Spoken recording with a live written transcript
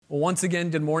Well, once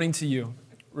again, good morning to you.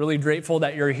 Really grateful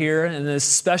that you're here in this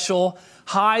special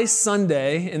high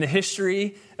Sunday in the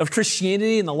history of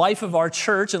Christianity and the life of our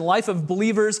church and life of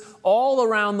believers all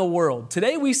around the world.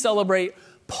 Today we celebrate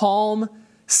Palm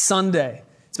Sunday.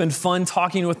 It's been fun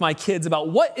talking with my kids about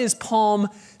what is Palm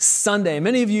Sunday.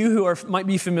 Many of you who might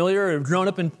be familiar or have grown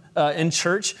up in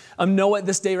church know what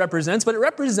this day represents, but it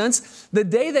represents the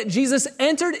day that Jesus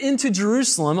entered into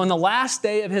Jerusalem on the last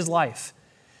day of his life.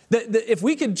 If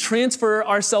we could transfer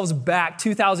ourselves back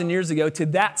 2,000 years ago to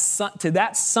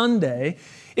that Sunday,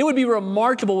 it would be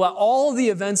remarkable about all the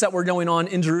events that were going on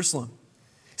in Jerusalem.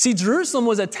 See, Jerusalem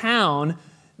was a town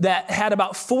that had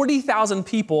about 40,000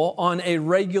 people on a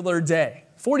regular day.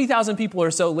 40,000 people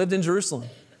or so lived in Jerusalem.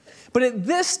 But at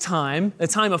this time, the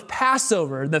time of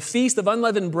Passover, the Feast of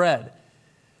Unleavened Bread,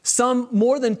 some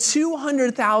more than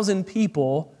 200,000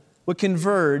 people would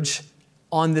converge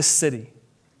on this city.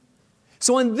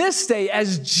 So on this day,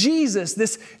 as Jesus,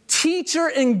 this teacher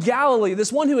in Galilee,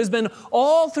 this one who has been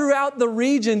all throughout the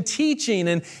region teaching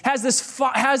and has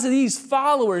these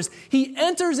followers, he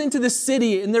enters into the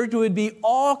city and there would be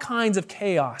all kinds of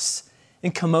chaos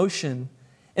and commotion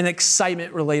and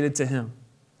excitement related to him.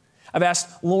 I've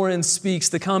asked Lauren Speaks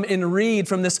to come and read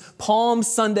from this Palm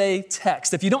Sunday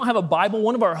text. If you don't have a Bible,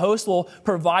 one of our hosts will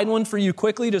provide one for you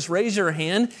quickly. Just raise your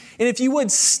hand. And if you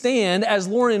would stand as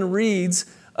Lauren reads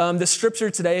the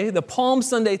scripture today, the Palm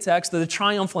Sunday text of the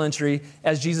triumphal entry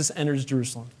as Jesus enters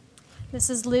Jerusalem. This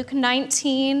is Luke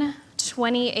 19,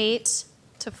 28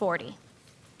 to 40.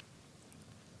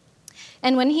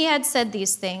 And when he had said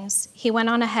these things, he went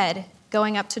on ahead,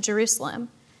 going up to Jerusalem.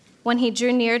 When he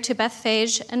drew near to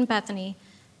Bethphage and Bethany,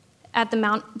 at the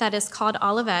mount that is called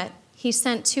Olivet, he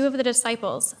sent two of the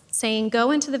disciples, saying, "Go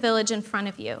into the village in front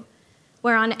of you,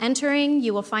 where on entering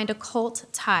you will find a colt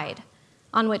tied,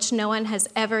 on which no one has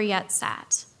ever yet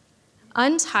sat.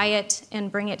 Untie it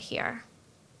and bring it here.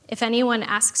 If anyone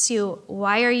asks you,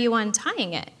 'Why are you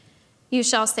untying it?' you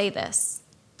shall say this,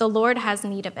 'The Lord has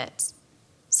need of it.'"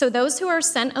 So those who were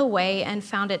sent away and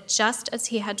found it just as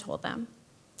he had told them.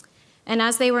 And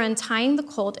as they were untying the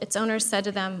colt, its owner said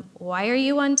to them, "Why are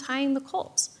you untying the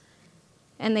colt?"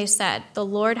 And they said, "The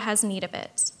Lord has need of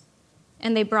it."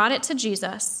 And they brought it to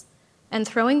Jesus, and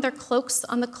throwing their cloaks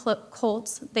on the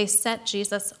colt, they set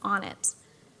Jesus on it.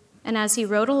 And as he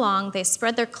rode along, they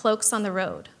spread their cloaks on the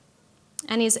road.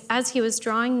 And as he was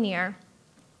drawing near,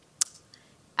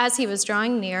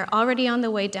 already on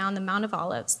the way down the Mount of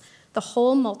Olives, the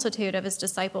whole multitude of his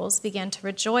disciples began to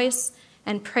rejoice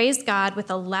and praise God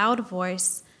with a loud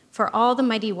voice for all the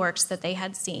mighty works that they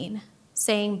had seen,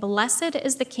 saying, "Blessed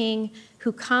is the King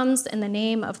who comes in the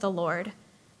name of the Lord.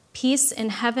 Peace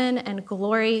in heaven and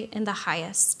glory in the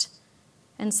highest."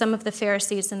 And some of the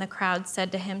Pharisees in the crowd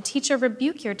said to him, "Teacher,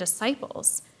 rebuke your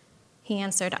disciples." He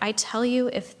answered, "I tell you,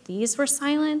 if these were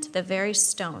silent, the very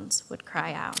stones would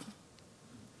cry out."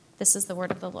 This is the word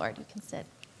of the Lord. You can sit.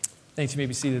 Thanks. You may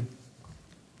be seated.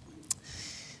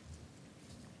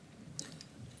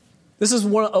 This is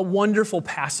a wonderful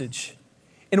passage.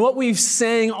 And what we've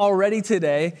sang already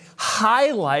today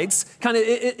highlights,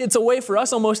 it's a way for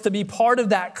us almost to be part of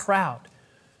that crowd.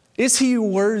 Is he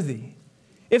worthy?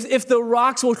 If the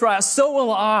rocks will cry out, so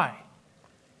will I.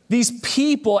 These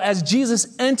people, as Jesus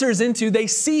enters into, they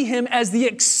see him as the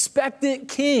expectant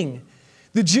king.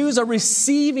 The Jews are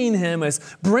receiving him as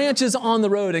branches on the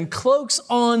road and cloaks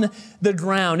on the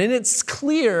ground. And it's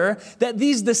clear that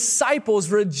these disciples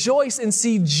rejoice and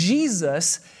see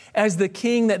Jesus as the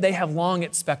king that they have long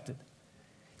expected.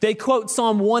 They quote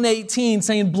Psalm 118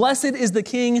 saying, "Blessed is the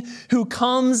King who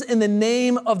comes in the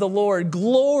name of the Lord,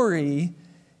 glory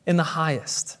in the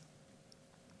highest."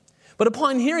 But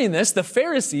upon hearing this, the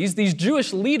Pharisees, these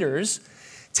Jewish leaders,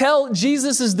 tell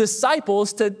Jesus'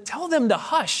 disciples to tell them to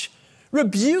hush.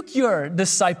 Rebuke your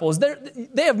disciples.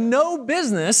 They have no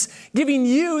business giving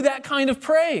you that kind of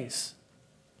praise,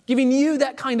 giving you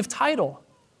that kind of title.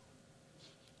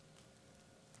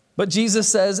 But Jesus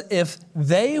says, if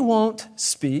they won't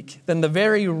speak, then the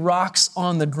very rocks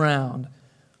on the ground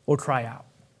will cry out.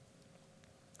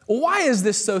 Why is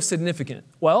this so significant?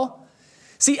 Well,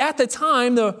 see, at the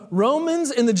time, the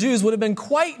Romans and the Jews would have been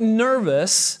quite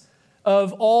nervous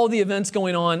of all the events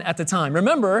going on at the time.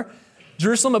 Remember,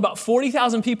 Jerusalem, about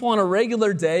 40,000 people on a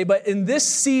regular day, but in this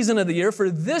season of the year, for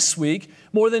this week,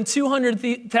 more than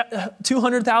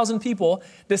 200,000 people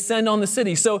descend on the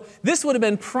city. So this would have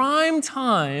been prime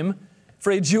time for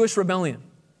a Jewish rebellion,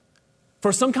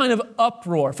 for some kind of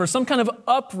uproar, for some kind of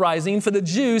uprising for the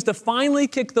Jews to finally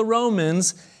kick the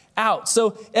Romans out.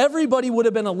 So everybody would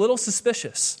have been a little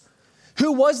suspicious.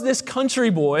 Who was this country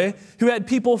boy who had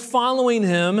people following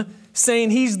him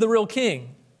saying he's the real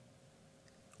king?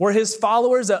 Were his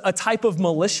followers a type of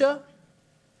militia?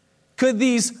 Could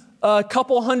these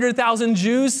couple 100,000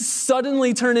 Jews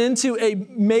suddenly turn into a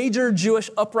major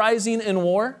Jewish uprising and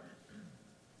war?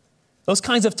 Those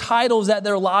kinds of titles that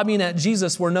they're lobbying at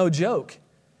Jesus were no joke.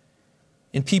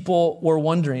 And people were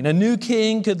wondering. A new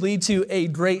king could lead to a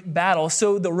great battle.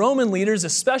 So the Roman leaders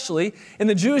especially, and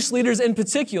the Jewish leaders in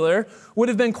particular, would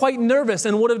have been quite nervous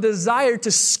and would have desired to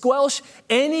squelch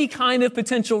any kind of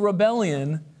potential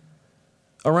rebellion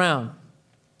around.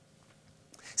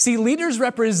 See, leaders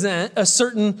represent a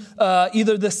certain,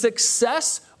 either the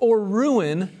success or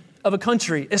ruin of a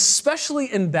country,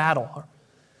 especially in battle.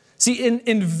 See,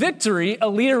 in victory, a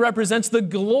leader represents the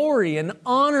glory and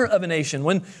honor of a nation.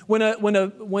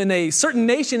 When a certain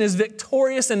nation is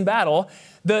victorious in battle,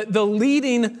 the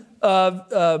leading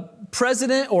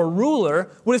president or ruler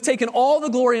would have taken all the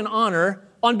glory and honor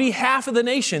on behalf of the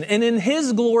nation. And in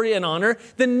his glory and honor,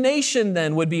 the nation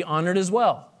then would be honored as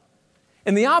well.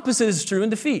 And the opposite is true in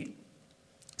defeat.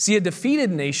 See, a defeated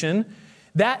nation,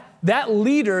 that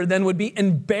leader then would be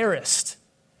embarrassed.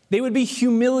 They would be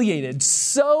humiliated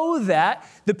so that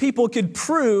the people could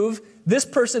prove this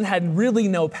person had really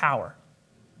no power.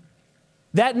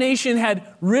 That nation had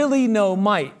really no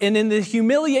might. And in the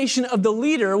humiliation of the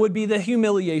leader would be the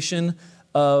humiliation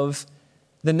of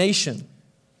the nation.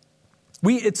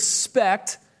 We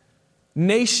expect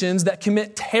nations that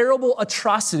commit terrible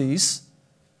atrocities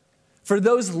for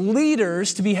those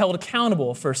leaders to be held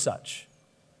accountable for such.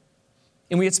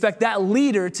 And we expect that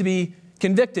leader to be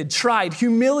convicted, tried,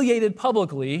 humiliated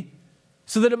publicly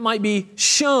so that it might be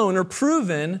shown or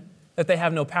proven that they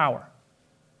have no power.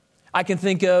 I can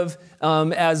think of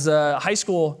as a high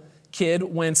school kid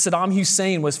when Saddam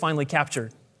Hussein was finally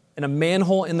captured in a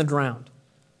manhole in the ground,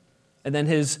 and then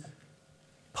his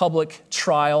public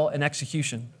trial and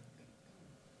execution.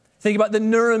 Think about the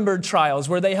Nuremberg trials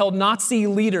where they held Nazi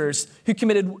leaders who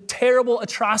committed terrible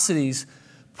atrocities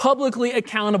publicly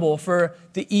accountable for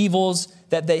the evils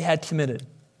that they had committed.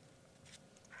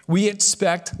 We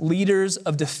expect leaders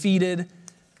of defeated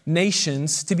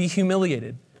nations to be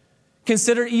humiliated.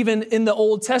 Consider even in the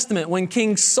Old Testament when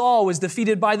King Saul was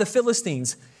defeated by the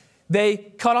Philistines. They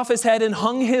cut off his head and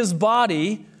hung his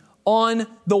body on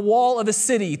the wall of a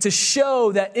city to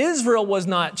show that Israel was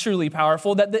not truly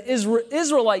powerful, that the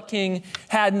Israelite king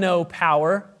had no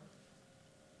power.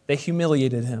 They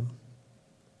humiliated him.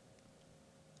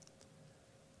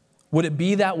 Would it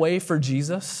be that way for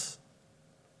Jesus?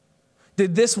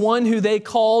 Did this one who they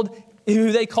called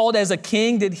as a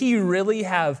king, did he really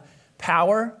have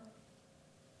power?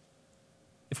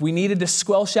 If we needed to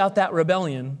squelch out that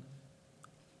rebellion,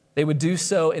 they would do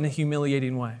so in a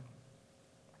humiliating way.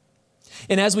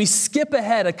 And as we skip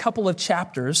ahead a couple of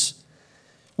chapters,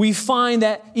 we find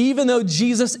that even though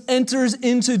Jesus enters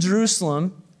into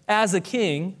Jerusalem as a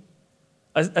king,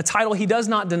 a title he does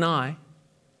not deny,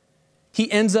 he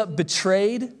ends up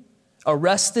betrayed,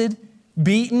 arrested,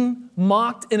 beaten,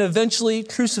 mocked, and eventually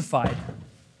crucified.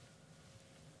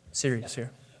 Serious here.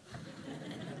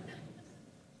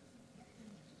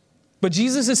 But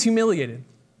Jesus is humiliated.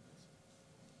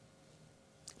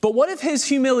 But what if his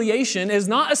humiliation is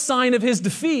not a sign of his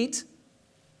defeat,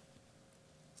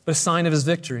 but a sign of his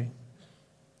victory?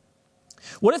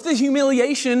 What if the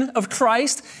humiliation of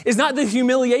Christ is not the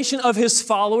humiliation of his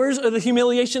followers or the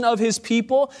humiliation of his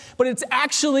people, but it's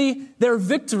actually their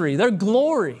victory, their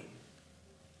glory?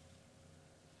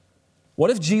 What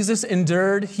if Jesus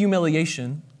endured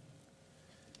humiliation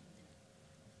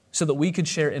so that we could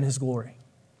share in his glory?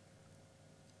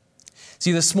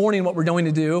 See, this morning what we're going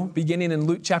to do, beginning in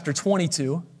Luke chapter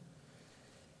 22,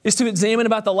 is to examine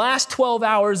about the last 12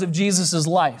 hours of Jesus'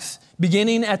 life,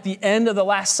 beginning at the end of the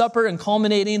Last Supper and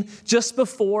culminating just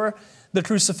before the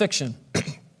crucifixion.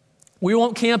 We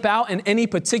won't camp out in any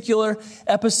particular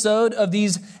episode of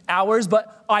these hours,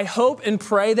 but I hope and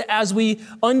pray that as we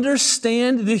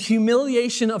understand the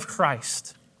humiliation of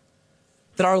Christ,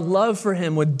 that our love for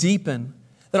him would deepen,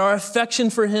 that our affection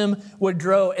for him would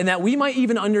grow, and that we might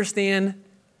even understand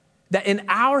that in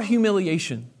our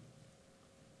humiliation,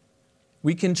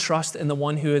 we can trust in the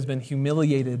one who has been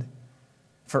humiliated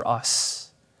for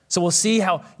us. So we'll see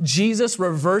how Jesus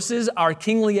reverses our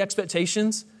kingly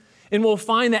expectations, and we'll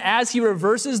find that as he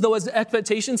reverses those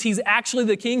expectations, he's actually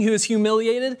the king who is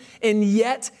humiliated, and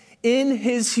yet in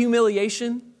his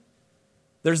humiliation,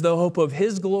 there's the hope of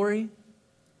his glory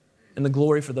and the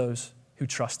glory for those who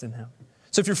trust in him.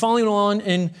 So if you're following along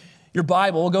in your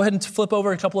Bible, go ahead and flip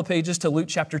over a couple of pages to Luke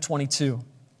chapter 22.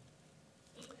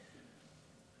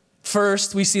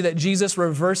 First, we see that Jesus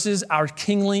reverses our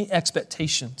kingly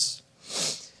expectations.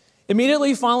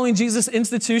 Immediately following Jesus'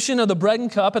 institution of the bread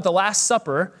and cup at the Last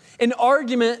Supper, an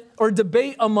argument or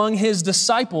debate among his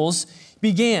disciples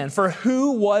began for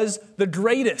who was the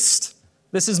greatest.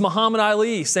 This is Muhammad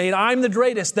Ali saying, I'm the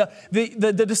greatest.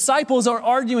 The disciples are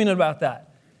arguing about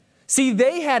that. See,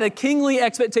 they had a kingly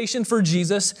expectation for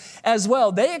Jesus as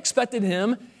well. They expected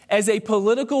him as a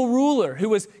political ruler who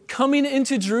was coming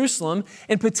into Jerusalem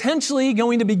and potentially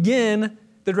going to begin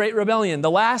the Great Rebellion, the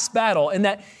last battle, and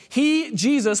that he,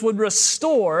 Jesus, would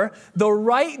restore the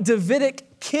right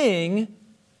Davidic king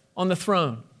on the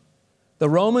throne. The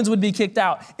Romans would be kicked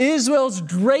out. Israel's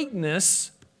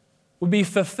greatness would be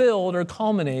fulfilled or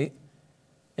culminate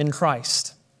in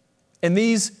Christ. And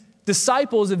these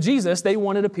disciples of Jesus, they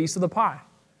wanted a piece of the pie.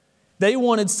 They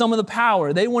wanted some of the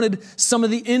power. They wanted some of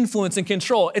the influence and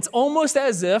control. It's almost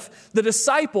as if the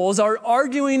disciples are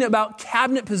arguing about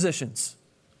cabinet positions.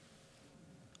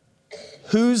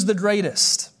 Who's the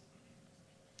greatest?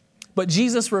 But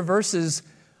Jesus reverses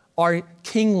our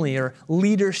kingly or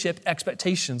leadership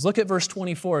expectations. Look at verse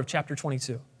 24 of chapter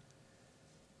 22.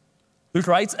 Luke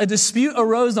writes, a dispute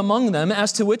arose among them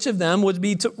as to which of them would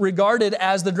be regarded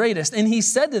as the greatest. And he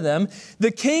said to them,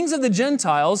 the kings of the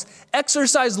Gentiles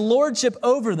exercise lordship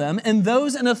over them, and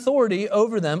those in authority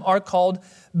over them are called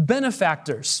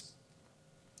benefactors.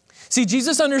 See,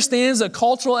 Jesus understands the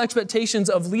cultural expectations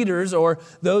of leaders or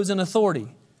those in authority.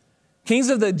 Kings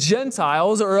of the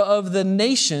Gentiles or of the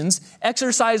nations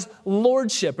exercise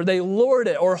lordship, or they lord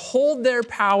it or hold their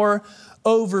power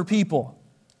over people.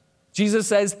 Jesus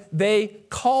says they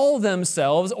call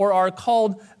themselves or are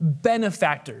called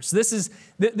benefactors.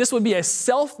 This would be a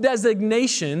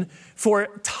self-designation for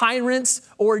tyrants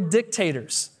or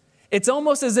dictators. It's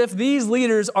almost as if these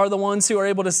leaders are the ones who are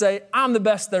able to say, I'm the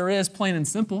best there is, plain and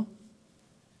simple.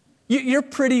 You're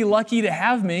pretty lucky to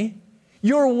have me.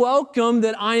 You're welcome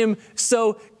that I am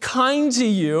so kind to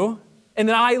you and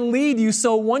that I lead you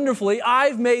so wonderfully.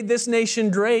 I've made this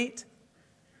nation great.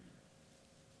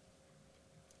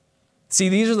 See,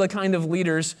 these are the kind of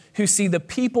leaders who see the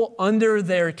people under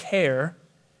their care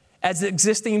as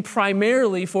existing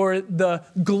primarily for the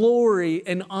glory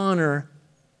and honor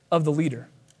of the leader.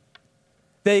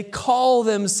 They call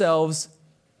themselves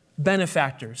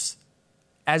benefactors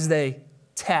as they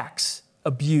tax,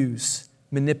 abuse,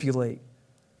 manipulate,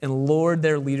 and lord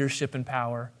their leadership and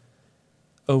power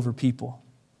over people.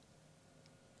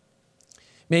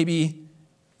 Maybe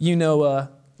you know a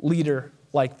leader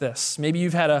like this. Maybe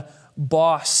you've had a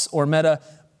boss or met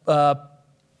a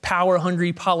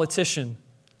power-hungry politician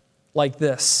like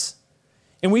this.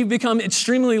 And we've become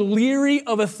extremely leery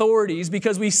of authorities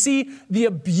because we see the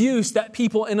abuse that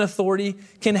people in authority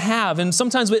can have. And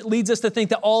sometimes it leads us to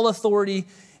think that all authority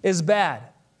is bad.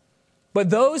 But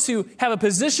those who have a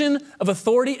position of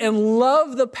authority and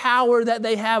love the power that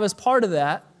they have as part of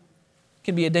that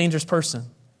can be a dangerous person.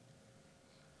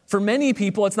 For many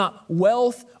people, it's not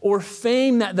wealth or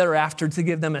fame that they're after to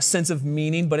give them a sense of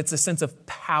meaning, but it's a sense of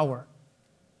power,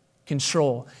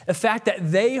 control. The fact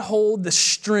that they hold the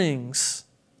strings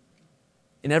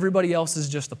and everybody else is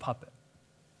just a puppet.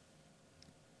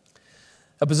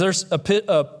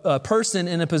 A person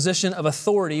in a position of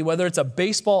authority, whether it's a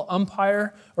baseball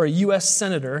umpire or a U.S.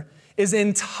 senator, is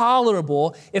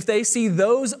intolerable if they see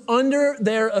those under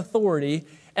their authority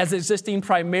as existing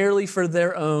primarily for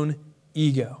their own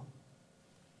ego.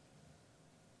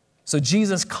 So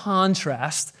Jesus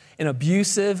contrasts an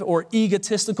abusive or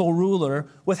egotistical ruler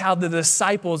with how the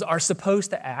disciples are supposed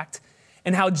to act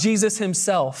and how Jesus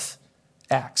himself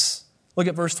acts. Look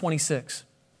at verse 26.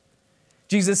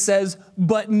 Jesus says,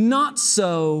 but not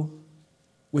so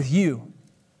with you.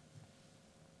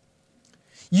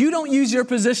 You don't use your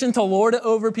position to lord it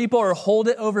over people or hold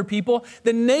it over people.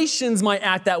 The nations might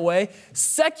act that way.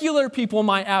 Secular people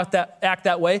might act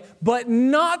that way, but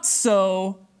not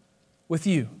so with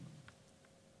you.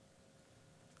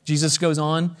 Jesus goes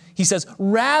on. He says,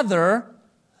 rather,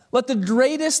 let the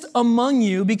greatest among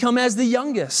you become as the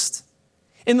youngest,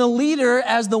 and the leader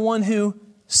as the one who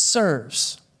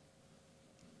serves.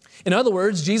 In other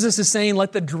words, Jesus is saying,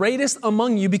 let the greatest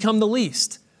among you become the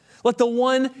least. Let the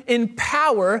one in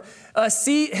power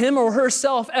see him or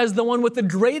herself as the one with the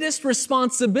greatest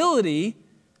responsibility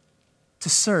to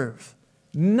serve.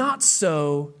 Not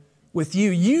so with you.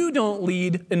 You don't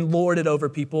lead and lord it over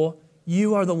people.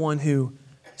 You are the one who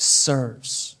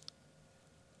serves.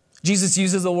 Jesus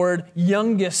uses the word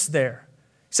youngest there.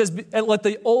 He says, let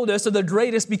the oldest or the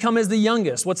greatest become as the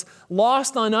youngest. What's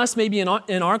lost on us maybe in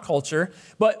our culture,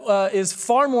 but is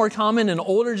far more common in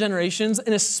older generations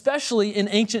and especially in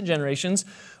ancient generations,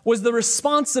 was the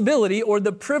responsibility or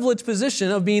the privileged position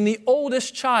of being the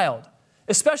oldest child,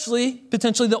 especially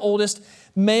potentially the oldest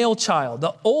male child.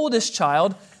 The oldest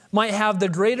child might have the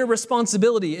greater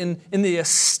responsibility in the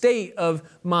estate of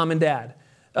mom and dad.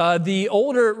 The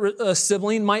older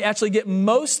sibling might actually get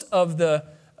most of the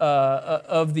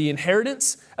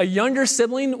inheritance. A younger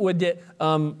sibling would get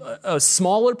a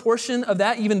smaller portion of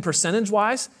that, even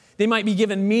percentage-wise. They might be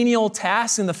given menial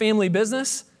tasks in the family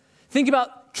business. Think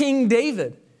about King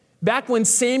David. Back when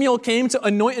Samuel came to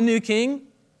anoint a new king,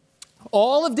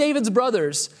 all of David's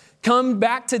brothers come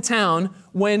back to town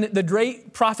when the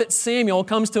great prophet Samuel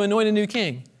comes to anoint a new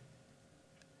king.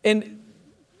 And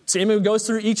Samuel goes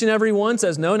through each and every one,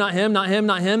 says, no, not him, not him,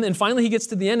 not him. And finally he gets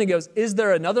to the end and goes, is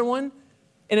there another one?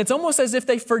 And it's almost as if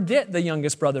they forget the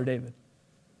youngest brother, David.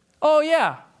 Oh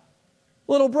yeah,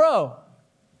 little bro,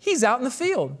 he's out in the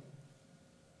field.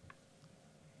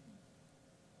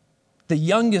 The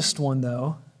youngest one,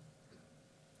 though,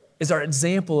 is our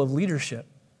example of leadership.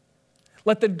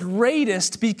 Let the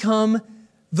greatest become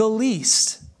the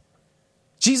least.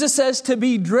 Jesus says to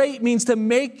be great means to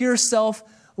make yourself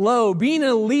low. Being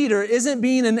a leader isn't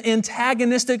being an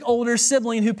antagonistic older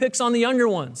sibling who picks on the younger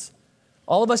ones.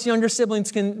 All of us younger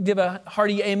siblings can give a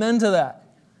hearty amen to that.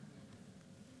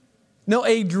 No,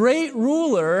 a great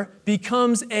ruler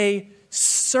becomes a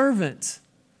servant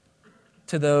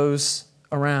to those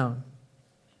around.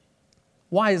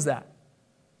 Why is that?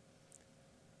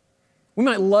 We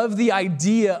might love the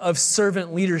idea of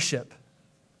servant leadership.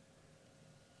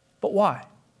 But why?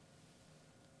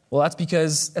 Well, that's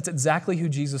because that's exactly who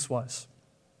Jesus was.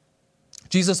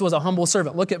 Jesus was a humble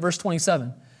servant. Look at verse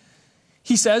 27.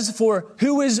 He says, for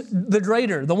who is the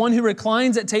greater, the one who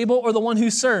reclines at table or the one who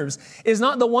serves? Is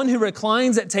not the one who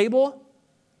reclines at table,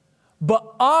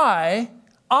 but I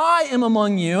am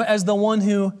among you as the one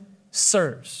who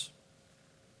serves.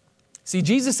 See,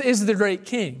 Jesus is the great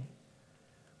king,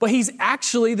 but he's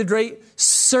actually the great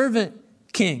servant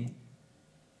king.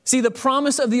 See, the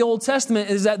promise of the Old Testament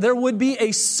is that there would be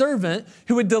a servant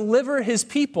who would deliver his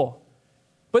people.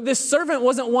 But this servant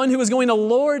wasn't one who was going to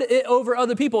lord it over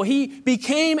other people. He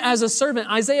became as a servant.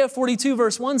 Isaiah 42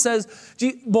 verse 1 says,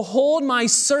 behold my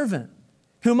servant,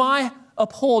 whom I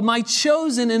uphold, my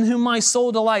chosen in whom my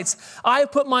soul delights. I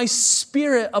have put my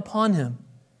spirit upon him.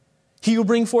 He will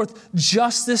bring forth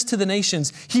justice to the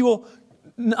nations. He will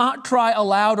not cry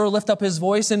aloud or lift up his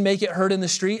voice and make it heard in the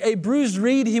street. A bruised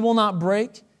reed he will not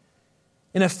break.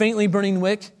 In a faintly burning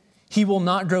wick, he will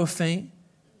not grow faint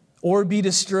or be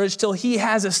discouraged till he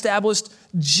has established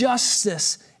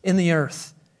justice in the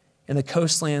earth, and the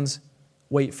coastlands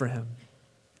wait for him.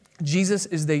 Jesus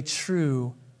is the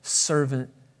true servant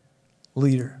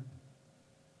leader.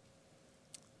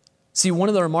 See, one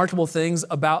of the remarkable things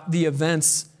about the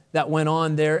events that went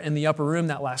on there in the upper room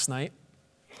that last night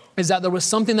is that there was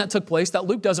something that took place that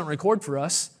Luke doesn't record for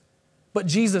us, but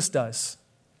Jesus does.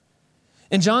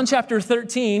 In John chapter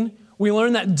 13, we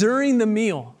learn that during the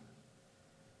meal,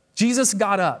 Jesus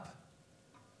got up.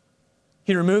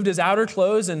 He removed his outer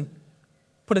clothes and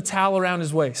put a towel around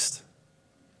his waist.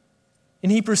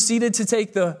 And he proceeded to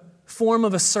take the form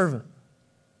of a servant.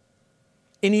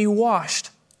 And he washed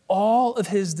all of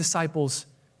his disciples'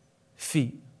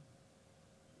 feet.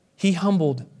 He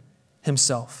humbled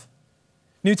himself.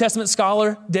 New Testament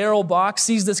scholar Darrell Bock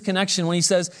sees this connection when he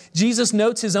says, Jesus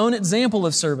notes his own example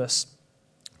of service.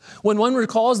 When one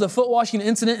recalls the foot washing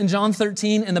incident in John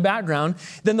 13 in the background,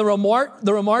 then the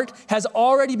remark has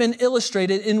already been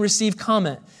illustrated in received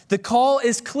comment. The call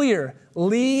is clear: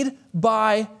 lead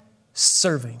by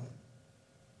serving.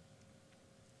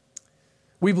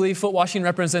 We believe foot washing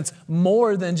represents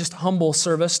more than just humble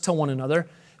service to one another,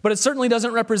 but it certainly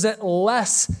doesn't represent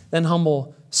less than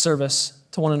humble service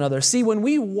to one another. See, when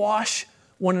we wash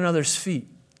one another's feet,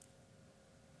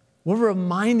 we're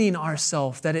reminding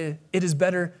ourselves that it is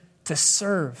better to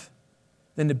serve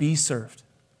than to be served.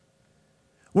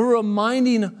 We're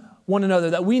reminding one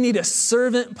another that we need a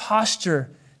servant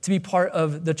posture to be part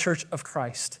of the church of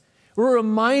Christ. We're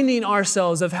reminding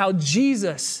ourselves of how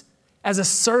Jesus, as a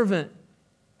servant,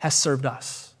 has served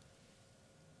us.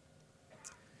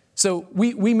 So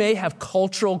we may have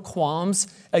cultural qualms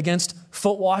against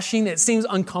foot washing. It seems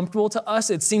uncomfortable to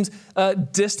us. It seems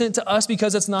distant to us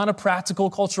because it's not a practical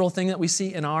cultural thing that we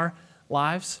see in our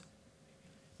lives.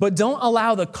 But don't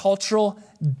allow the cultural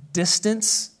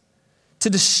distance to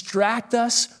distract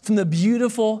us from the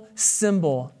beautiful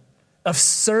symbol of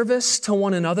service to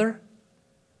one another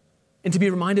and to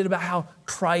be reminded about how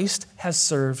Christ has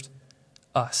served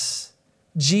us.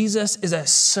 Jesus is a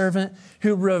servant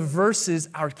who reverses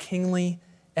our kingly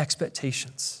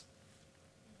expectations.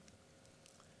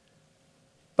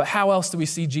 But how else do we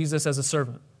see Jesus as a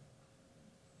servant?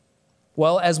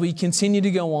 Well, as we continue to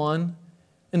go on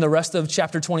in the rest of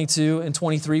chapter 22 and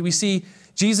 23, we see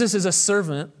Jesus is a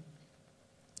servant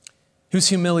who's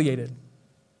humiliated.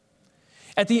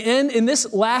 At the end, in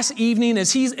this last evening,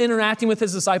 as he's interacting with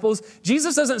his disciples,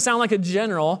 Jesus doesn't sound like a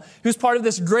general who's part of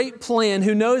this great plan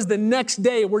who knows the next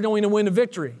day we're going to win a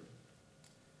victory.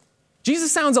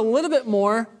 Jesus sounds a little bit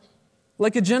more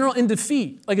like a general in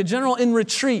defeat, like a general in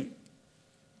retreat.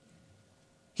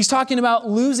 He's talking about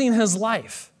losing his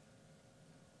life.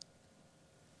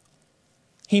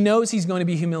 He knows he's going to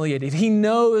be humiliated. He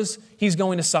knows he's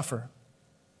going to suffer.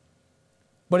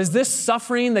 But is this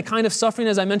suffering, the kind of suffering,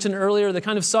 as I mentioned earlier, the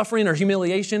kind of suffering or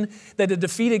humiliation that a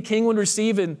defeated king would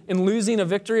receive in losing a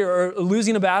victory or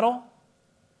losing a battle?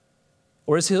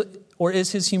 Or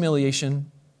is his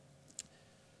humiliation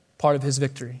part of his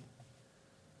victory?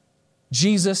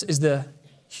 Jesus is the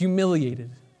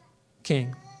humiliated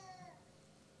king.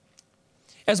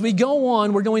 As we go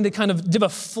on, we're going to kind of give a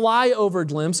flyover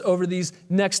glimpse over these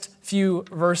next few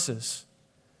verses.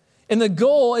 And the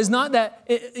goal is not that,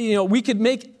 we could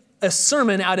make a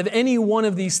sermon out of any one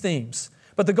of these themes.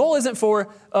 But the goal isn't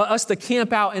for us to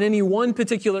camp out in any one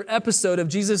particular episode of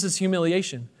Jesus'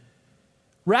 humiliation.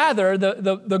 Rather,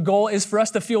 the goal is for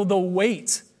us to feel the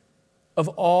weight of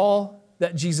all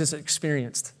that Jesus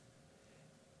experienced.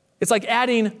 It's like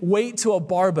adding weight to a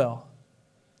barbell.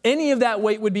 Any of that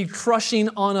weight would be crushing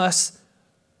on us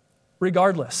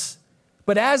regardless.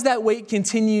 But as that weight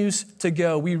continues to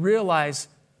go, we realize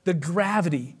the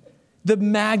gravity, the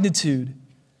magnitude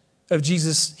of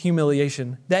Jesus'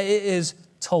 humiliation, that it is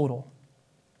total.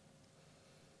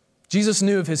 Jesus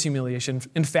knew of his humiliation.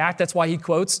 In fact, that's why he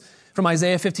quotes from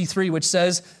Isaiah 53, which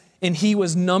says, "And he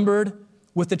was numbered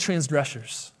with the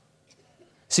transgressors."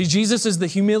 See, Jesus is the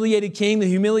humiliated king, the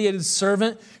humiliated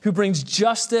servant who brings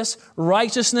justice,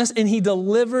 righteousness, and he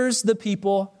delivers the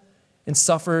people and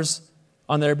suffers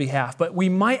on their behalf. But we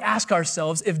might ask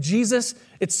ourselves, if Jesus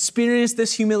experienced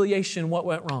this humiliation, what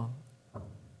went wrong?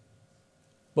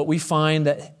 But we find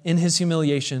that in his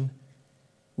humiliation,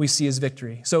 we see his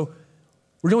victory. So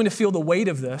we're going to feel the weight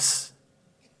of this.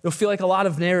 It'll feel like a lot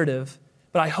of narrative,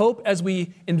 but I hope as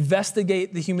we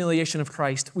investigate the humiliation of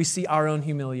Christ, we see our own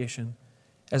humiliation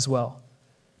as well.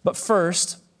 But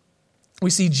first, we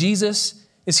see Jesus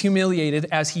is humiliated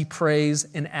as he prays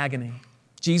in agony.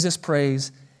 Jesus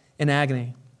prays in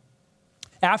agony.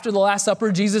 After the Last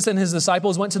Supper, Jesus and his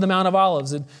disciples went to the Mount of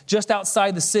Olives, just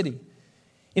outside the city.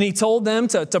 And he told them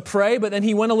to pray, but then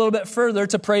he went a little bit further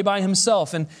to pray by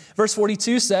himself. And verse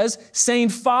 42 says, saying,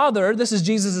 "Father," this is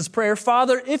Jesus' prayer,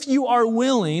 "Father, if you are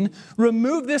willing,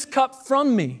 remove this cup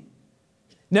from me.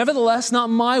 Nevertheless, not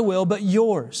my will, but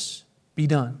yours be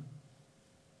done."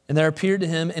 And there appeared to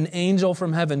him an angel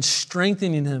from heaven,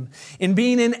 strengthening him. And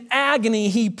being in agony,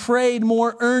 he prayed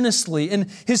more earnestly, and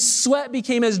his sweat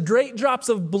became as great drops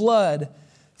of blood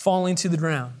falling to the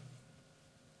ground.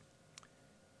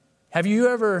 Have you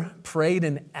ever prayed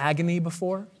in agony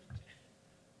before?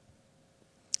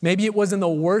 Maybe it was in the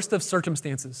worst of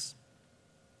circumstances.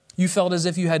 You felt as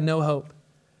if you had no hope.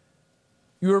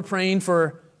 You were praying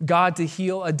for God to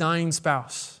heal a dying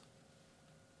spouse,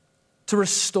 to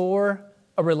restore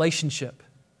a relationship.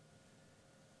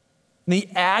 In the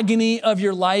agony of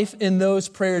your life in those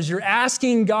prayers, you're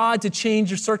asking God to change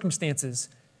your circumstances,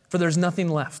 for there's nothing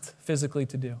left physically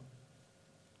to do.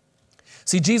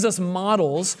 See, Jesus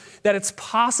models that it's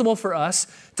possible for us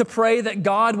to pray that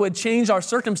God would change our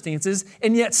circumstances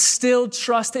and yet still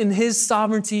trust in his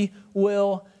sovereignty,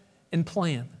 will, and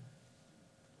plan.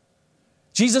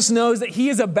 Jesus knows that he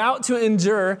is about to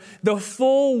endure the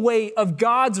full weight of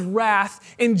God's wrath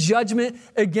and judgment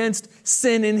against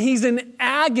sin, and he's in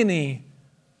agony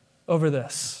over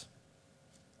this.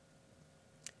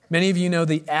 Many of you know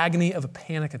the agony of a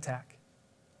panic attack.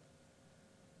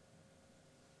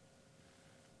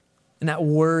 And that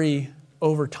worry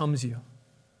overcomes you.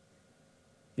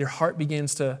 Your heart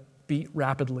begins to beat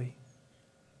rapidly.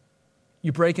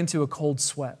 You break into a cold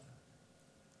sweat.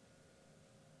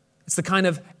 It's the kind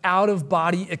of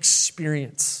out-of-body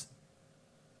experience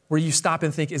where you stop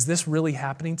and think, is this really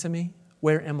happening to me?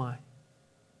 Where am I?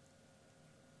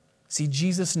 See,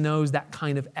 Jesus knows that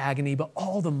kind of agony, but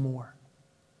all the more.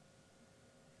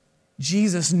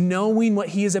 Jesus, knowing what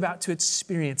he is about to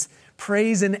experience,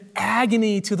 prays in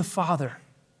agony to the Father.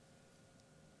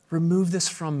 Remove this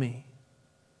from me,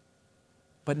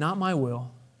 but not my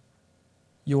will,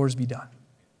 yours be done.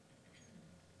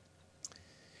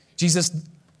 Jesus'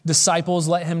 disciples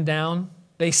let him down.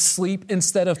 They sleep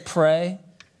instead of pray,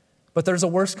 but there's a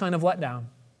worse kind of letdown,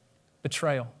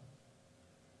 betrayal.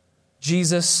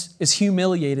 Jesus is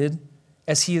humiliated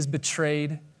as he is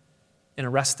betrayed and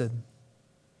arrested.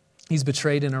 He's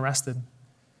betrayed and arrested.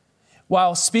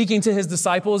 while speaking to his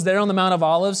disciples there on the Mount of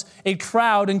Olives, a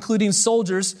crowd, including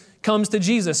soldiers, comes to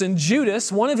Jesus. And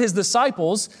Judas, one of his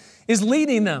disciples, is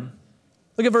leading them.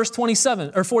 Look at verse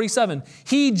 27 or 47.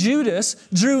 He, Judas,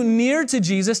 drew near to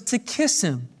Jesus to kiss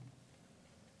him.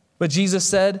 But Jesus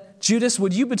said, Judas,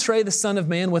 would you betray the Son of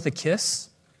Man with a kiss?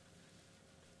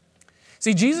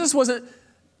 See, Jesus wasn't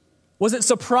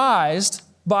surprised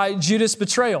by Judas'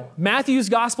 betrayal. Matthew's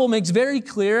gospel makes very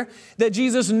clear that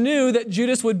Jesus knew that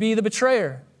Judas would be the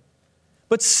betrayer.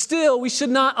 But still, we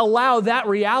should not allow that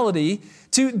reality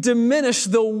to diminish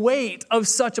the weight of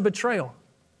such a betrayal,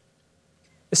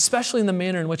 especially in the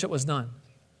manner in which it was done.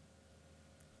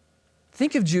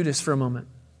 Think of Judas for a moment.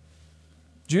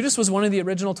 Judas was one of the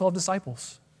original 12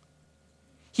 disciples.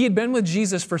 He had been with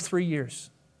Jesus for 3 years.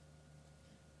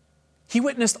 He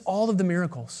witnessed all of the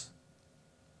miracles.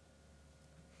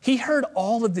 He heard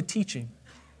all of the teaching.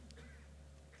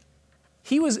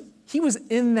 He was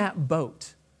in that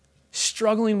boat,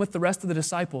 struggling with the rest of the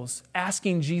disciples,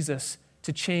 asking Jesus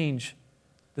to change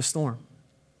the storm.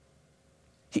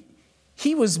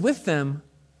 He was with them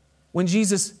when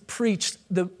Jesus preached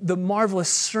the marvelous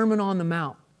Sermon on the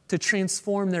Mount to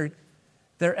transform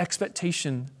their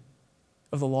expectation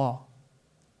of the law.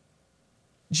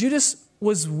 Judas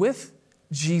was with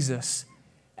Jesus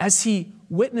as he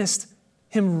witnessed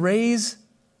him raise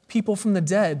people from the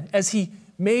dead, as he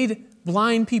made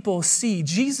blind people see.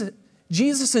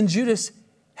 Jesus and Judas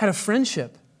had a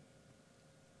friendship.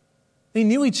 They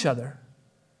knew each other.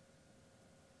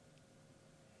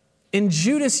 And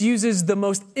Judas uses the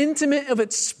most intimate of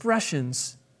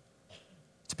expressions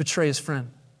to betray his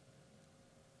friend.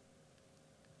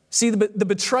 See, the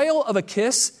betrayal of a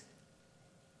kiss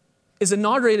is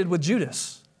inaugurated with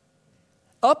Judas.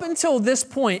 Up until this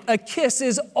point, a kiss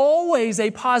is always a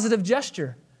positive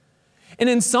gesture. And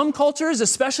in some cultures,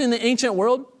 especially in the ancient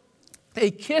world,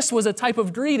 a kiss was a type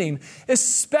of greeting,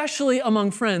 especially among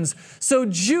friends. So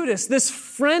Judas, this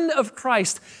friend of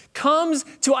Christ, comes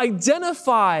to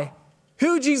identify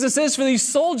who Jesus is for these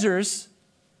soldiers,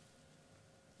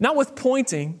 not with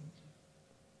pointing,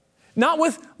 not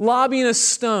with lobbing a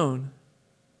stone.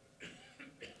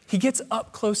 He gets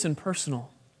up close and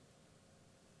personal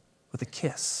with a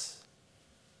kiss.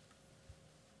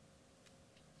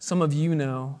 Some of you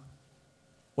know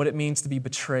what it means to be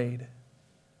betrayed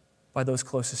by those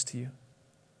closest to you.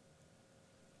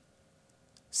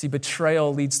 See,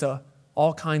 betrayal leads to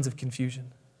all kinds of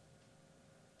confusion.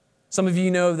 Some of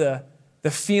you know the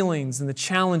feelings and the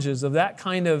challenges of that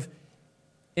kind of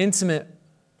intimate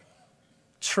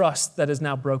trust that is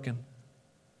now broken.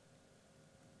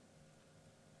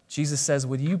 Jesus says,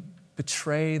 would you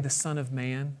betray the Son of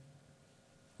Man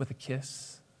with a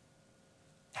kiss?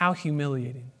 How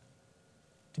humiliating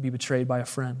to be betrayed by a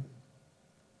friend.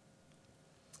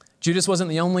 Judas wasn't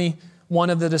the only one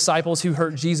of the disciples who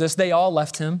hurt Jesus. They all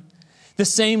left him. The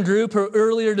same group who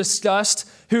earlier discussed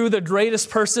who the greatest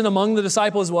person among the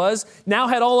disciples was, now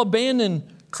had all abandoned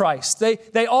Christ.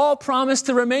 They all promised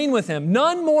to remain with him,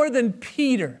 none more than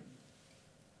Peter.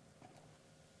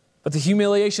 But the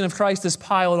humiliation of Christ is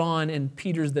piled on in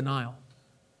Peter's denial.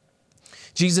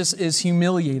 Jesus is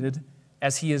humiliated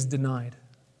as he is denied.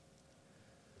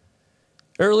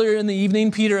 Earlier in the evening,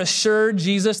 Peter assured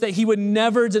Jesus that he would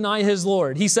never deny his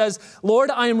Lord. He says, Lord,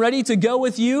 I am ready to go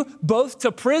with you both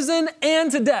to prison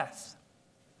and to death.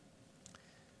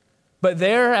 But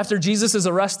there, after Jesus is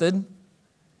arrested,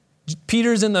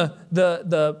 Peter's in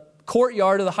the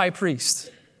courtyard of the high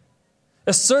priest.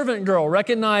 A servant girl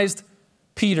recognized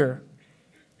Peter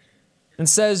and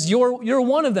says, you're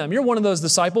one of them. You're one of those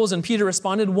disciples. And Peter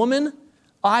responded, Woman,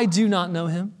 I do not know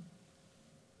him.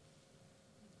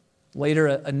 Later,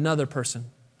 another person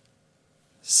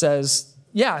says,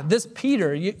 yeah, this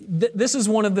Peter, this is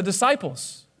one of the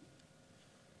disciples.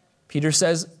 Peter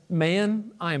says,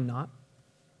 Man, I am not.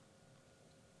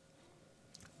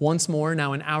 Once more,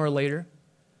 now an hour later,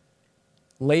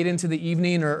 late into the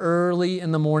evening or early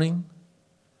in the morning,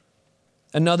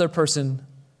 another person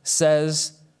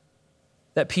says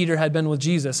that Peter had been with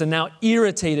Jesus. And now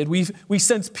irritated, we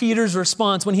sense Peter's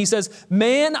response when he says,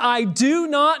 Man, I do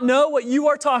not know what you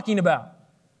are talking about.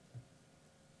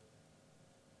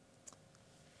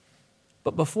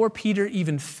 But before Peter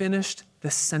even finished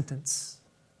the sentence,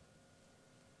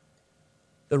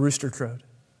 the rooster crowed.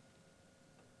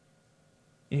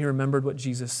 And he remembered what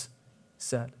Jesus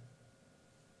said.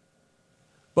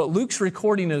 But Luke's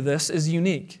recording of this is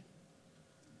unique.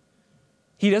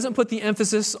 He doesn't put the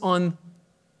emphasis on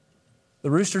the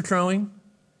rooster crowing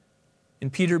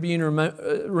and Peter being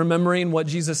remembering what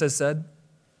Jesus has said.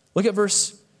 Look at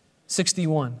verse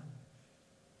 61.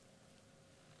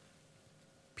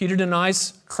 Peter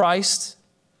denies Christ.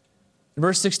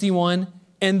 Verse 61,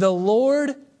 and the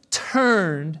Lord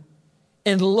turned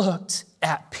and looked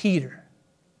at Peter.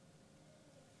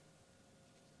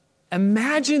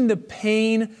 Imagine the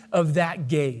pain of that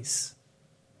gaze.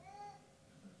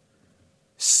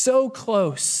 So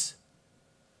close,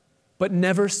 but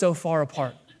never so far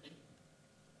apart.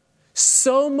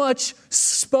 So much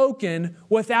spoken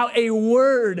without a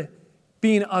word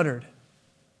being uttered.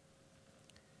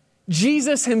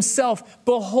 Jesus himself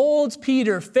beholds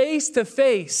Peter face to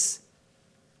face,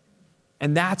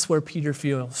 and that's where Peter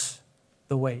feels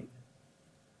the weight.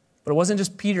 But it wasn't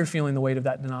just Peter feeling the weight of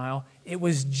that denial. It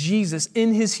was Jesus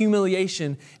in his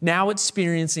humiliation now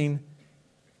experiencing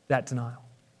that denial.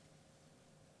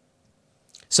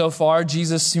 So far,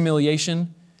 Jesus'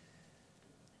 humiliation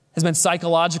has been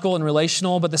psychological and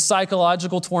relational, but the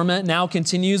psychological torment now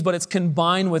continues, but it's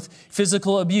combined with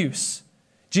physical abuse.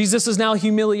 Jesus is now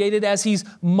humiliated as he's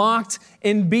mocked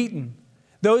and beaten.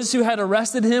 Those who had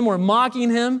arrested him were mocking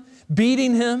him,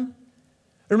 beating him.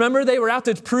 Remember, they were out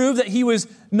to prove that he was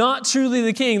not truly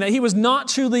the king, that he was not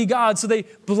truly God. So they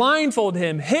blindfold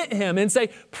him, hit him, and say,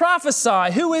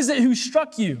 prophesy, who is it who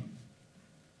struck you?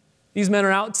 These men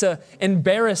are out to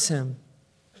embarrass him.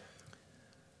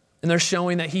 And they're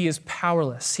showing that he is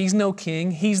powerless. He's no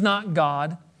king. He's not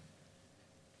God.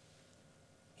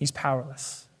 He's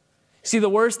powerless. See, the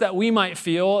worst that we might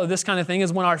feel of this kind of thing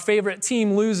is when our favorite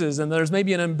team loses and there's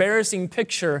maybe an embarrassing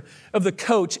picture of the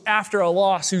coach after a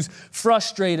loss who's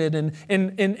frustrated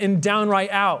and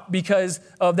downright out because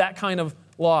of that kind of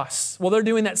loss. Well, they're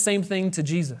doing that same thing to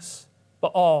Jesus,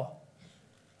 but all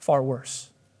far worse.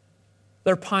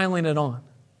 They're piling it on.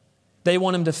 They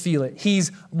want him to feel it.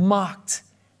 He's mocked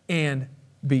and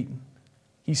beaten.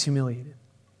 He's humiliated.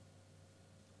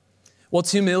 Well,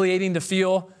 it's humiliating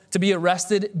to be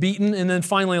arrested, beaten, and then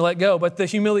finally let go. But the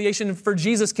humiliation for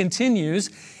Jesus continues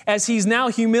as he's now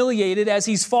humiliated, as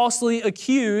he's falsely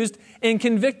accused and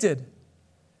convicted.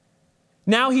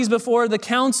 Now he's before the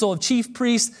council of chief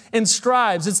priests and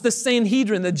scribes. It's the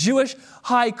Sanhedrin, the Jewish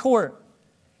high court.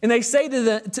 And they say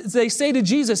to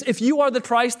Jesus, if you are the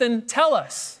Christ, then tell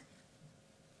us.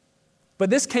 But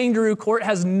this kangaroo court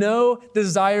has no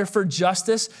desire for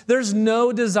justice. There's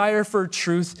no desire for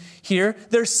truth here.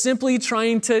 They're simply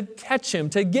trying to catch him,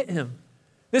 to get him.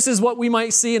 This is what we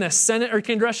might see in a Senate or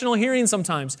congressional hearing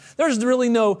sometimes. There's really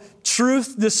no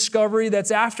truth discovery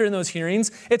that's after in those hearings.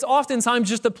 It's oftentimes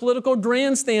just a political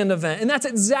grandstand event, and that's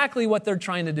exactly what they're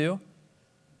trying to do.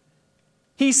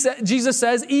 Jesus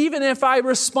says, even if I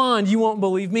respond, you won't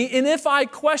believe me, and if I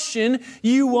question,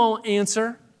 you won't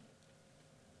answer.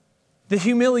 The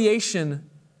humiliation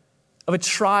of a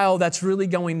trial that's really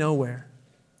going nowhere,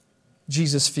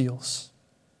 Jesus feels.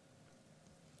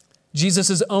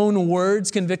 Jesus' own words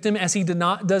convict him as he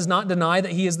does not deny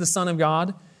that he is the Son of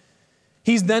God.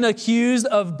 He's then accused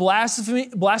of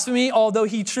blasphemy, although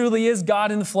he truly is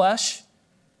God in the flesh.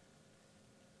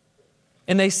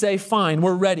 And they say, fine,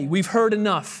 we're ready. We've heard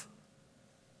enough.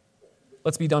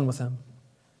 Let's be done with him.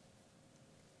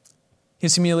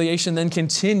 His humiliation then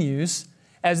continues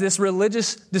as this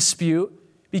religious dispute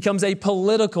becomes a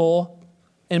political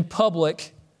and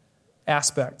public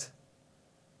aspect.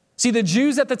 See, the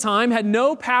Jews at the time had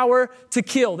no power to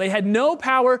kill. They had no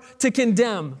power to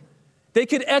condemn. They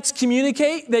could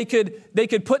excommunicate. They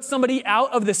could put somebody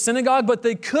out of the synagogue, but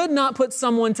they could not put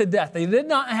someone to death. They did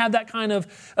not have that kind of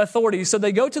authority. So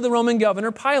they go to the Roman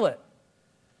governor, Pilate,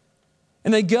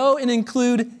 and they go and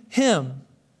include him.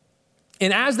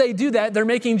 And as they do that, they're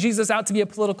making Jesus out to be a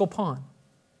political pawn.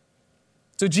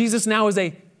 So Jesus now is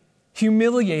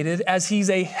humiliated as he's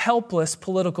a helpless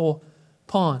political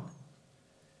pawn.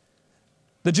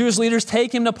 The Jewish leaders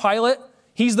take him to Pilate.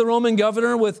 He's the Roman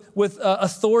governor with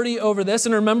authority over this.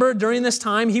 And remember, during this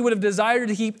time, he would have desired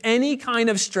to keep any kind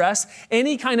of stress,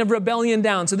 any kind of rebellion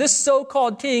down. So this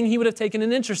so-called king, he would have taken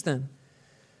an interest in.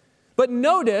 But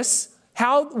notice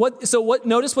what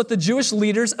the Jewish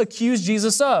leaders accuse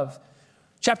Jesus of.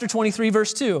 Chapter 23,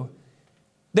 verse 2.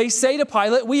 They say to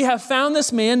Pilate, we have found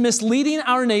this man misleading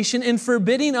our nation and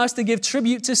forbidding us to give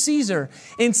tribute to Caesar,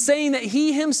 and saying that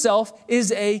he himself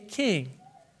is a king.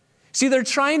 See, they're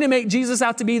trying to make Jesus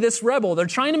out to be this rebel. They're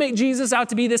trying to make Jesus out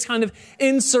to be this kind of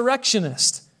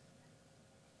insurrectionist.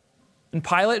 And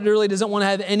Pilate really doesn't want to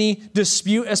have any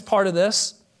dispute as part of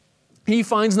this. He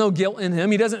finds no guilt in him.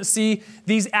 He doesn't see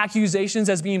these accusations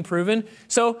as being proven.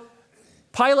 So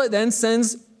Pilate then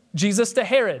sends Jesus to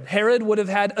Herod. Herod would have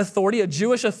had authority, a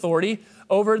Jewish authority,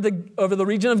 over the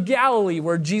region of Galilee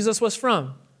where Jesus was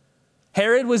from.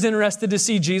 Herod was interested to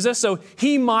see Jesus, so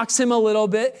he mocks him a little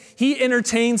bit. He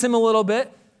entertains him a little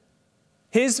bit.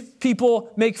 His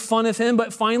people make fun of him,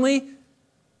 but finally,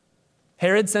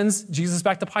 Herod sends Jesus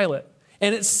back to Pilate.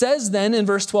 And it says then in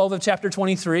verse 12 of chapter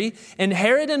 23, and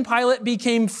Herod and Pilate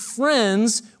became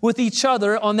friends with each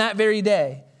other on that very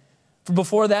day. For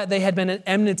before that, they had been at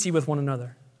enmity with one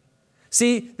another.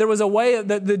 See, there was a way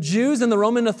that the Jews and the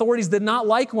Roman authorities did not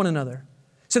like one another.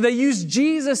 So they used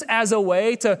Jesus as a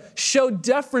way to show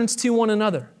deference to one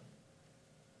another.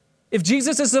 If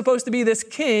Jesus is supposed to be this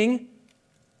king,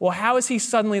 well, how is he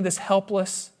suddenly this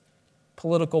helpless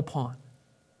political pawn?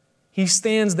 He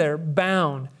stands there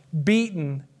bound,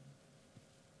 beaten,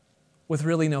 with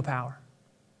really no power.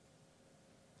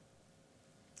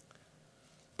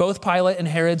 Both Pilate and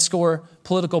Herod score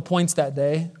political points that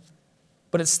day,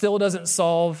 but it still doesn't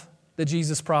solve the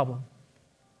Jesus problem.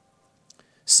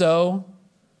 So,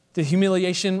 the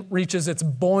humiliation reaches its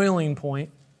boiling point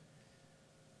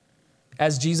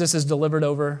as Jesus is delivered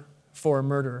over for a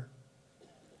murder.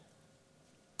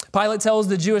 Pilate tells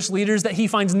the Jewish leaders that he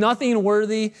finds nothing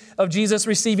worthy of Jesus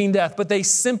receiving death, but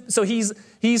so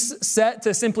he's set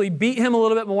to simply beat him a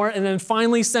little bit more and then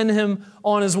finally send him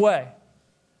on his way.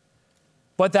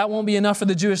 But that won't be enough for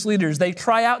the Jewish leaders. They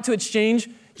try out to exchange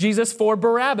Jesus for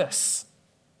Barabbas.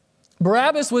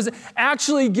 Barabbas was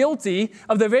actually guilty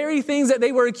of the very things that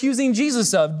they were accusing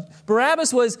Jesus of.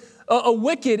 Barabbas was a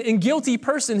wicked and guilty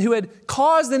person who had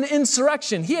caused an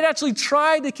insurrection. He had actually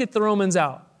tried to kick the Romans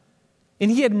out. And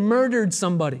he had murdered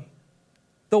somebody,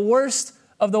 the worst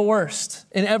of the worst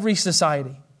in every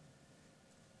society.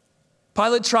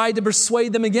 Pilate tried to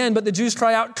persuade them again, but the Jews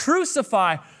cry out,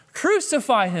 "Crucify,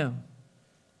 crucify him."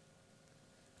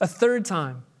 A third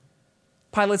time,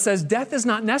 Pilate says, "Death is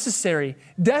not necessary.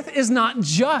 Death is not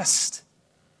just."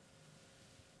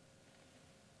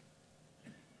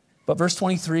 But verse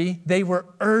 23, they were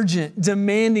urgent,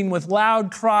 demanding with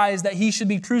loud cries that he should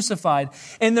be crucified,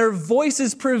 and their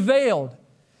voices prevailed.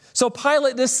 So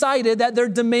Pilate decided that their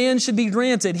demand should be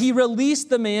granted. He released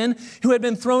the man who had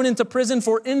been thrown into prison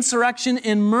for insurrection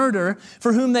and murder,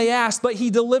 for whom they asked, but he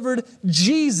delivered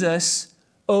Jesus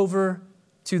over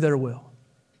to their will.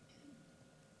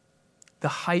 The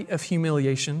height of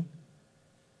humiliation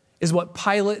is what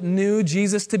Pilate knew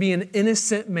Jesus to be an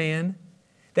innocent man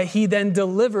that he then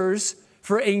delivers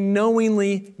for a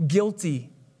knowingly guilty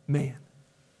man.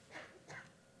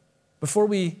 Before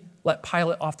we let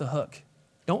Pilate off the hook,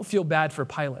 don't feel bad for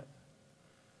Pilate.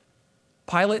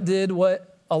 Pilate did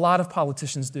what a lot of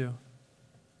politicians do.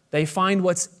 They find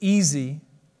what's easy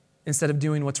instead of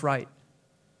doing what's right.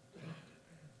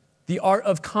 The art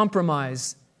of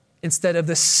compromise instead of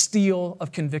the steel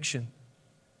of conviction.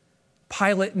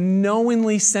 Pilate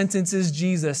knowingly sentences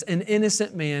Jesus, an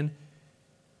innocent man,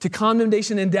 to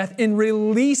condemnation and death and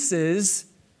releases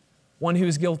one who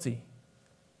is guilty.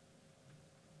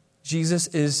 Jesus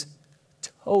is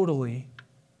totally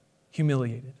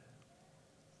humiliated.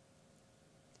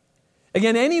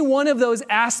 Again, any one of those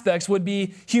aspects would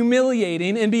be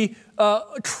humiliating and be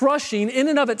crushing in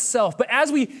and of itself. But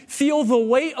as we feel the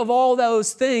weight of all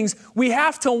those things, we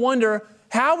have to wonder,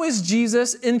 how is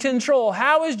Jesus in control?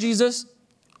 How is Jesus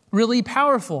really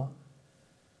powerful?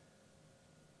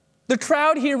 The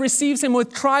crowd here receives him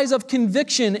with cries of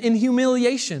conviction and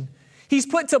humiliation. He's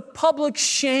put to public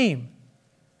shame.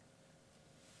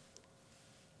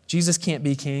 Jesus can't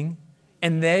be king,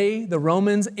 and they, the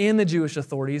Romans and the Jewish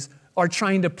authorities, are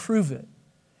trying to prove it.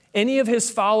 Any of his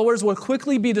followers will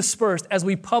quickly be dispersed as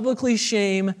we publicly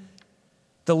shame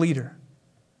the leader.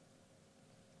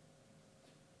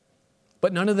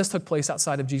 But none of this took place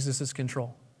outside of Jesus'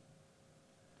 control.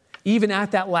 Even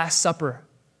at that Last Supper,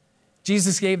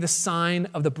 Jesus gave the sign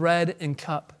of the bread and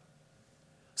cup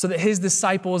so that his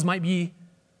disciples might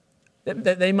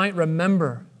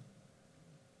remember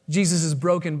Jesus'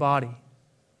 broken body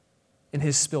and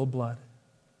his spilled blood.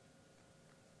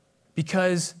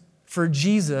 Because for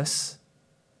Jesus,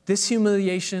 this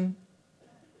humiliation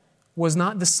was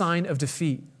not the sign of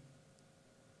defeat,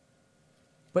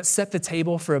 but set the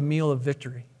table for a meal of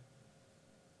victory.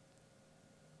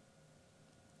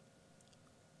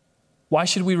 Why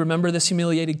should we remember this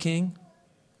humiliated king?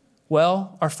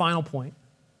 Well, our final point.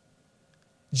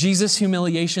 Jesus'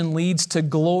 humiliation leads to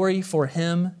glory for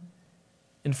him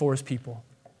and for his people.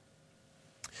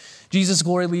 Jesus'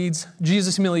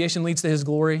 humiliation leads to his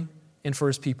glory and for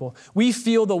his people. We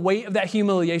feel the weight of that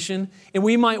humiliation, and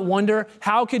we might wonder,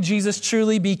 how could Jesus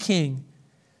truly be king?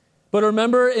 But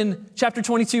remember in chapter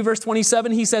 22, verse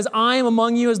 27, he says, I am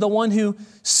among you as the one who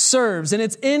serves. And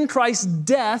it's in Christ's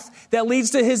death that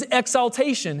leads to his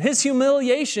exaltation. His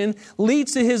humiliation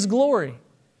leads to his glory.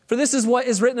 For this is what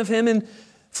is written of him in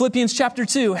Philippians chapter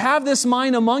 2, have this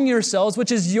mind among yourselves,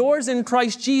 which is yours in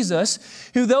Christ Jesus,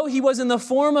 who though he was in the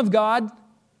form of God,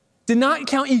 did not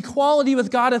count equality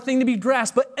with God a thing to be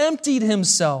grasped, but emptied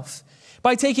himself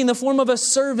by taking the form of a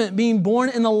servant, being born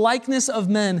in the likeness of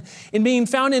men, and being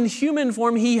found in human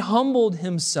form, he humbled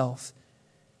himself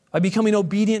by becoming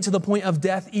obedient to the point of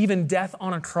death, even death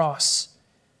on a cross.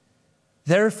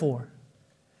 Therefore,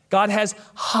 God has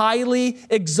highly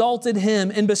exalted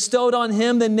him and bestowed on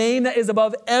him the name that is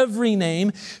above every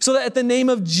name, so that at the name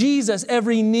of Jesus,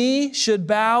 every knee should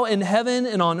bow in heaven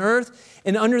and on earth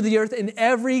and under the earth, and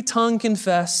every tongue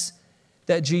confess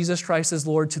that Jesus Christ is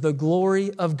Lord, to the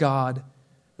glory of God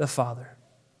the Father.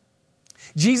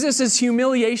 Jesus'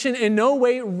 humiliation in no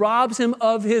way robs him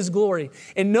of his glory.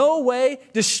 In no way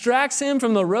distracts him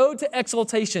from the road to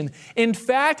exaltation. In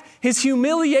fact, his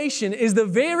humiliation is the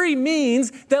very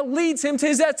means that leads him to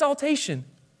his exaltation.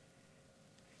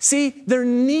 See, there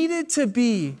needed to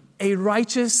be a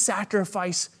righteous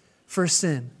sacrifice for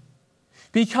sin.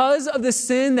 Because of the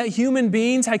sin that human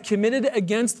beings had committed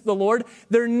against the Lord,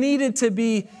 there needed to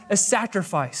be a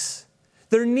sacrifice.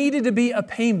 There needed to be a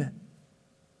payment.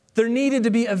 There needed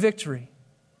to be a victory.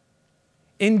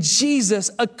 And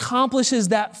Jesus accomplishes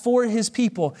that for his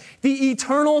people. The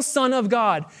eternal Son of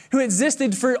God, who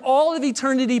existed for all of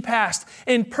eternity past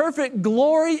in perfect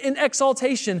glory and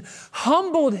exaltation,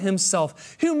 humbled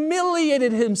himself,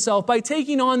 humiliated himself by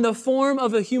taking on the form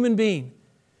of a human being,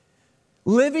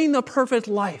 living the perfect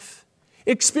life,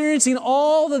 experiencing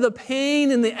all of the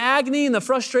pain and the agony and the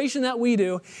frustration that we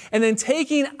do, and then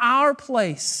taking our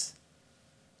place.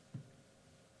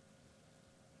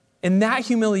 In that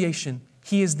humiliation,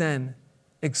 he is then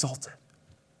exalted.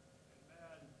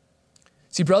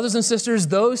 See, brothers and sisters,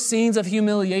 those scenes of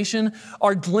humiliation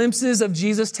are glimpses of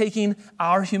Jesus taking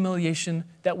our humiliation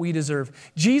that we deserve.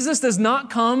 Jesus does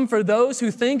not come for those who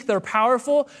think they're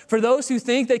powerful, for those who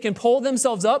think they can pull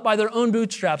themselves up by their own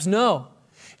bootstraps. No.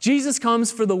 Jesus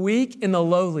comes for the weak and the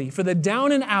lowly, for the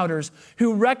down and outers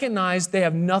who recognize they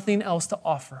have nothing else to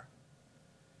offer.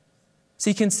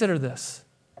 See, consider this.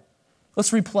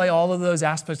 Let's replay all of those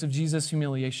aspects of Jesus'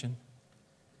 humiliation.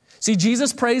 See,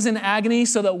 Jesus prays in agony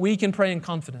so that we can pray in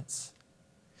confidence.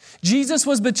 Jesus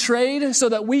was betrayed so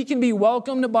that we can be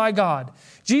welcomed by God.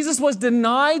 Jesus was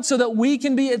denied so that we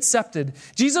can be accepted.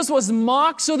 Jesus was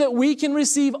mocked so that we can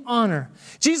receive honor.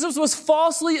 Jesus was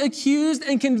falsely accused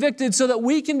and convicted so that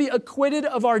we can be acquitted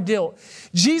of our guilt.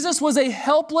 Jesus was a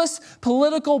helpless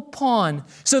political pawn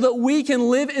so that we can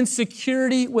live in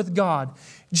security with God.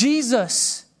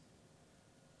 Jesus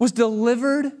was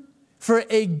delivered for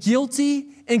a guilty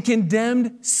and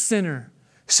condemned sinner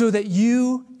so that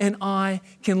you and I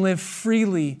can live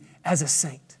freely as a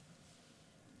saint.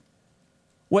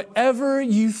 Whatever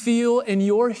you feel in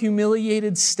your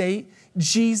humiliated state,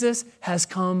 Jesus has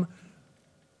come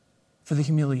for the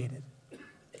humiliated.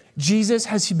 Jesus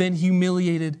has been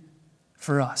humiliated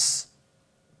for us.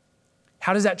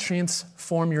 How does that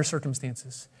transform your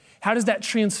circumstances? How does that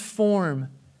transform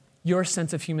your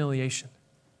sense of humiliation?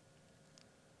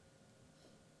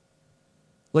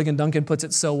 Ligon Duncan puts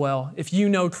it so well. If you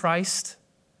know Christ,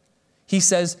 he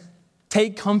says,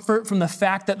 take comfort from the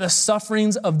fact that the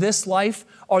sufferings of this life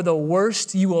are the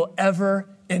worst you will ever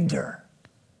endure.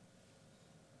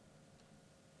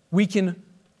 We can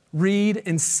read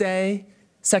and say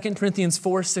 2 Corinthians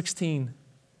 4:16,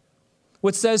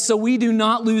 which says, so we do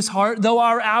not lose heart. Though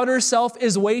our outer self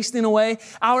is wasting away,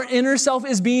 our inner self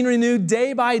is being renewed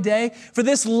day by day. For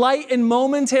this light and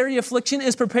momentary affliction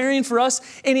is preparing for us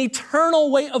an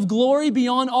eternal weight of glory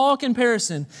beyond all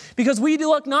comparison. Because we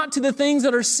look not to the things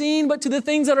that are seen, but to the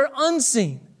things that are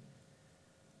unseen.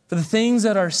 For the things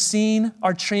that are seen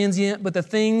are transient, but the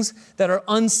things that are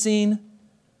unseen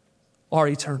are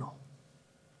eternal.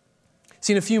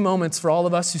 See, in a few moments, for all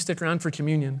of us who stick around for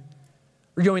communion,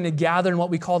 we're going to gather in what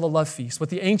we call the love feast, what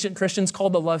the ancient Christians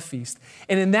called the love feast.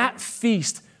 And in that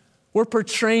feast, we're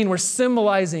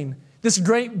symbolizing this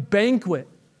great banquet.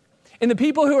 And the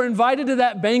people who are invited to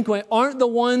that banquet aren't the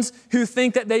ones who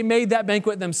think that they made that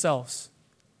banquet themselves.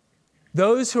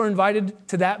 Those who are invited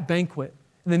to that banquet,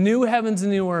 the new heavens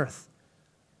and new earth,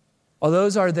 are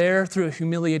those who are there through a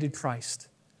humiliated Christ.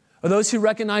 Are those who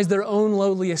recognize their own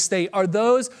lowly estate? Are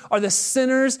the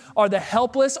sinners, are the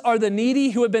helpless, are the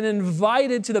needy who have been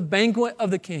invited to the banquet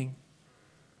of the King?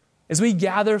 As we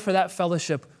gather for that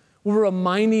fellowship, we're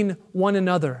reminding one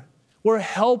another. We're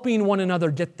helping one another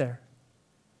get there.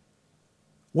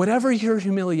 Whatever your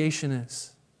humiliation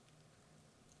is,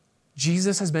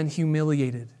 Jesus has been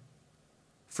humiliated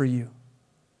for you.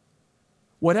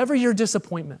 Whatever your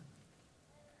disappointment,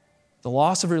 the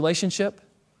loss of a relationship,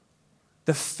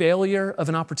 the failure of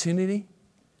an opportunity,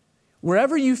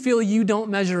 wherever you feel you don't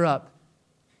measure up,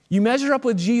 you measure up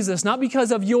with Jesus, not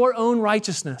because of your own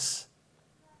righteousness,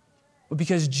 but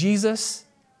because Jesus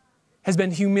has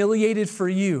been humiliated for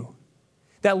you.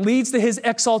 That leads to his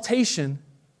exaltation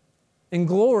and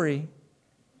glory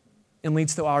and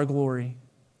leads to our glory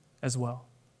as well.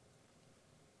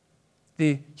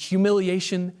 The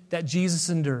humiliation that Jesus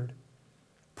endured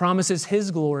promises his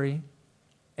glory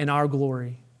and our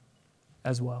glory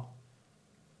as well.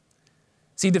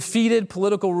 See, defeated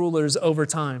political rulers over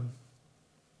time,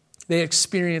 they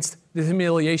experienced the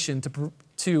humiliation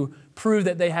to prove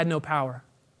that they had no power.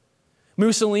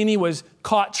 Mussolini was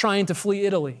caught trying to flee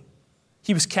Italy.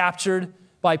 He was captured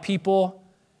by people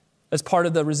as part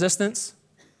of the resistance.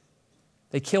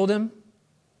 They killed him,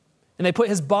 and they put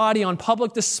his body on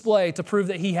public display to prove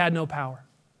that he had no power.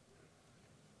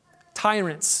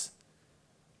 Tyrants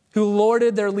who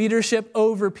lorded their leadership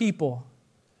over people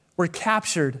were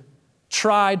captured,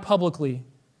 tried publicly,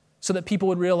 so that people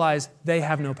would realize they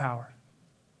have no power.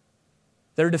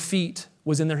 Their defeat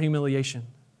was in their humiliation.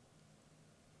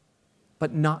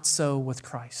 But not so with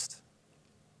Christ.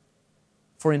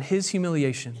 For in his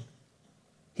humiliation,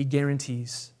 he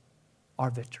guarantees our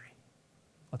victory.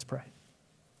 Let's pray.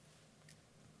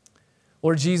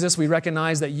 Lord Jesus, we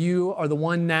recognize that you are the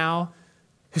one now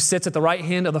who sits at the right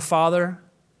hand of the Father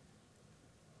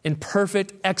in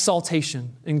perfect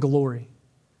exaltation and glory.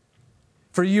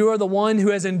 For you are the one who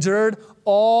has endured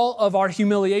all of our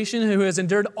humiliation, who has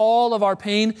endured all of our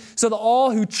pain, so that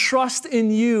all who trust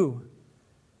in you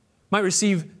might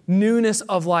receive newness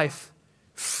of life,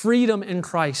 freedom in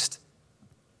Christ,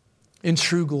 and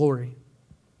true glory.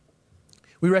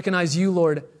 We recognize you,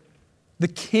 Lord, the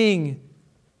King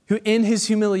who in his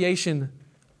humiliation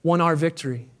won our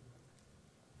victory.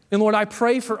 And Lord, I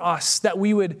pray for us that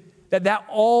we would, that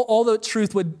all the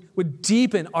truth would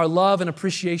deepen our love and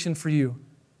appreciation for you.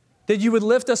 That you would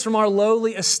lift us from our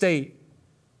lowly estate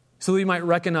so that we might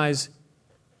recognize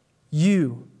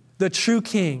you, the true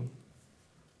King,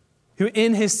 who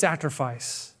in his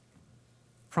sacrifice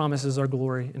promises our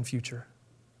glory and future.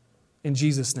 In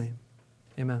Jesus' name,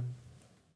 amen.